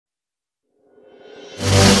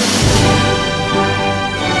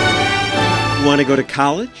Want to go to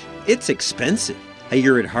college? It's expensive. A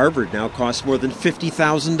year at Harvard now costs more than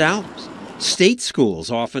 $50,000. State schools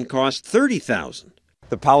often cost $30,000.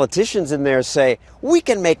 The politicians in there say, we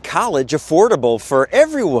can make college affordable for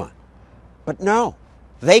everyone. But no,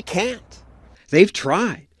 they can't. They've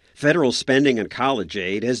tried. Federal spending on college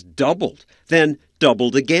aid has doubled, then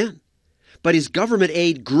doubled again. But as government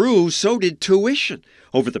aid grew, so did tuition.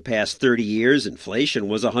 Over the past 30 years, inflation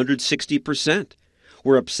was 160%.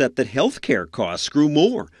 We're upset that health care costs grew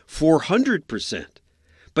more, 400%.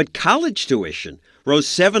 But college tuition rose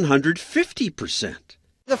 750%.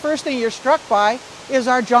 The first thing you're struck by is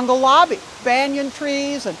our jungle lobby, banyan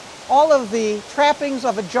trees and all of the trappings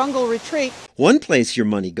of a jungle retreat. One place your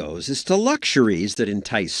money goes is to luxuries that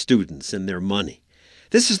entice students and their money.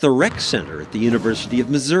 This is the rec center at the University of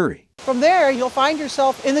Missouri. From there, you'll find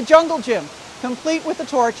yourself in the jungle gym, complete with the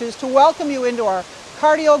torches, to welcome you into our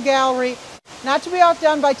cardio gallery, not to be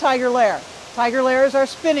outdone by Tiger Lair. Tiger Lair is our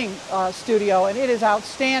spinning studio, and it is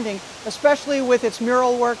outstanding, especially with its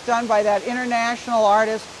mural work done by that international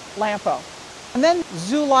artist, Lampo. And then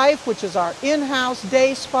Zoo Life, which is our in-house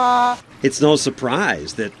day spa. It's no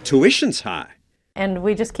surprise that tuition's high. And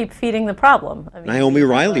we just keep feeding the problem. Naomi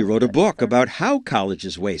Riley wrote a book about how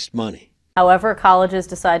colleges waste money. However, colleges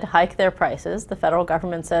decide to hike their prices. The federal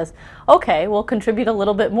government says, okay, we'll contribute a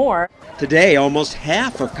little bit more. Today, almost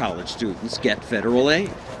half of college students get federal aid.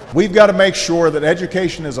 We've got to make sure that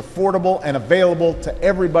education is affordable and available to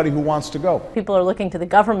everybody who wants to go. People are looking to the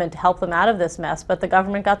government to help them out of this mess, but the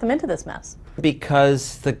government got them into this mess.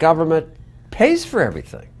 Because the government pays for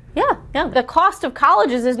everything. Yeah. The cost of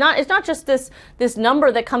colleges is not, it's not just this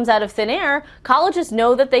number that comes out of thin air. Colleges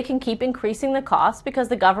know that they can keep increasing the cost because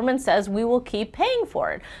the government says we will keep paying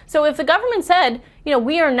for it. So if the government said,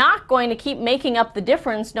 we are not going to keep making up the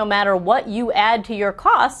difference no matter what you add to your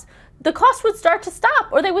costs, the cost would start to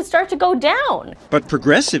stop or they would start to go down. But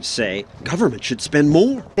progressives say government should spend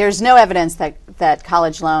more. There's no evidence that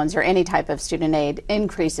college loans or any type of student aid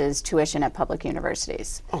increases tuition at public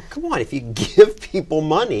universities. Oh, come on. If you give people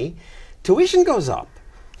money, tuition goes up.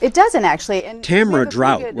 It doesn't actually. And Tamara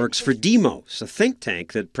Drought works for Demos, a think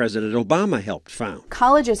tank that President Obama helped found.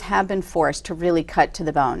 Colleges have been forced to really cut to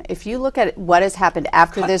the bone. If you look at what has happened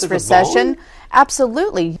after this recession,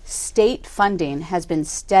 absolutely, state funding has been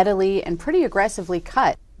steadily and pretty aggressively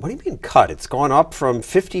cut. What do you mean cut? It's gone up from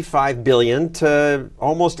 $55 billion to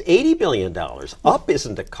almost $80 billion. Up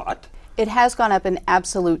isn't a cut. It has gone up in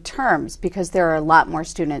absolute terms because there are a lot more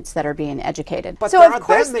students that are being educated. But so of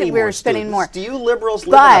course that we're spending more. Do you liberals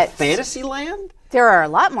live in a fantasy land? There are a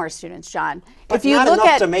lot more students, John. But if you not look enough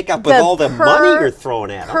at to make up with all the money you're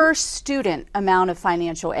throwing at them. Per student amount of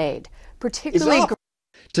financial aid, particularly.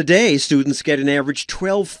 Today, students get an average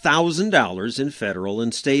 $12,000 in federal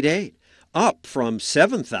and state aid, up from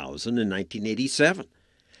 $7,000 in 1987.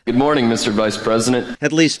 Good morning, Mr. Vice President.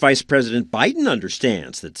 At least Vice President Biden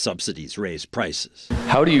understands that subsidies raise prices.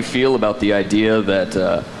 How do you feel about the idea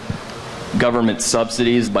that government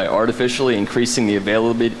subsidies by artificially increasing the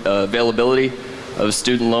availability of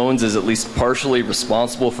student loans is at least partially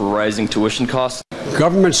responsible for rising tuition costs?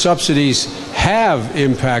 Government subsidies have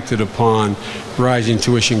impacted upon rising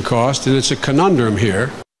tuition costs, and it's a conundrum here.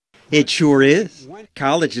 It sure is.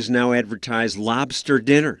 Colleges now advertise lobster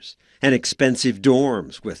dinners and expensive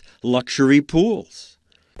dorms with luxury pools.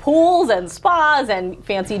 Pools and spas and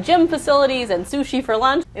fancy gym facilities and sushi for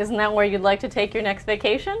lunch. Isn't that where you'd like to take your next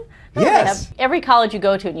vacation? Yes. Every college you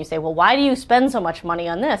go to and you say, well, why do you spend so much money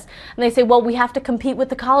on this? And they say, well, we have to compete with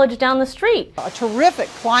the college down the street. A terrific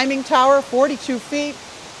climbing tower, 42 feet,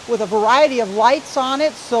 with a variety of lights on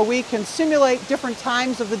it so we can simulate different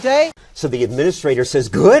times of the day. So the administrator says,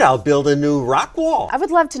 good, I'll build a new rock wall. I would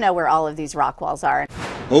love to know where all of these rock walls are.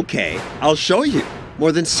 Okay, I'll show you.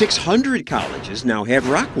 More than 600 colleges now have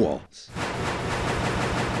rock walls.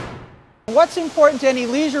 What's important to any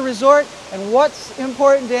leisure resort and what's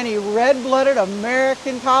important to any red-blooded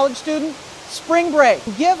American college student? Spring break.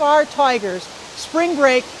 Give our Tigers spring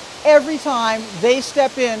break every time they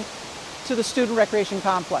step in to the student recreation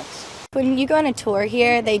complex. When you go on a tour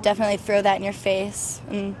here, they definitely throw that in your face,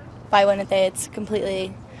 and buy one a day. It's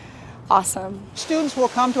completely awesome. Students will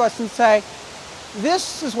come to us and say,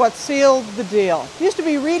 this is what sealed the deal. It used to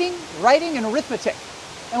be reading, writing, and arithmetic.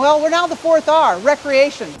 And well, we're now the fourth R,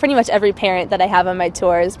 recreation. Pretty much every parent that I have on my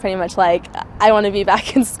tour is pretty much like, I want to be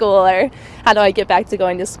back in school, or how do I get back to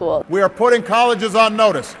going to school? We are putting colleges on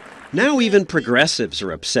notice. Now even progressives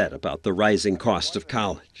are upset about the rising cost of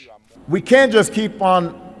college. We can't just keep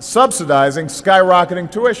on subsidizing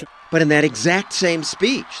skyrocketing tuition. But in that exact same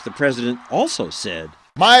speech, the president also said,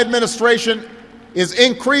 my administration is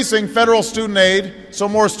increasing federal student aid so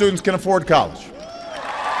more students can afford college.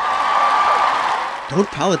 Don't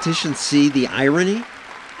politicians see the irony?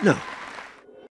 No.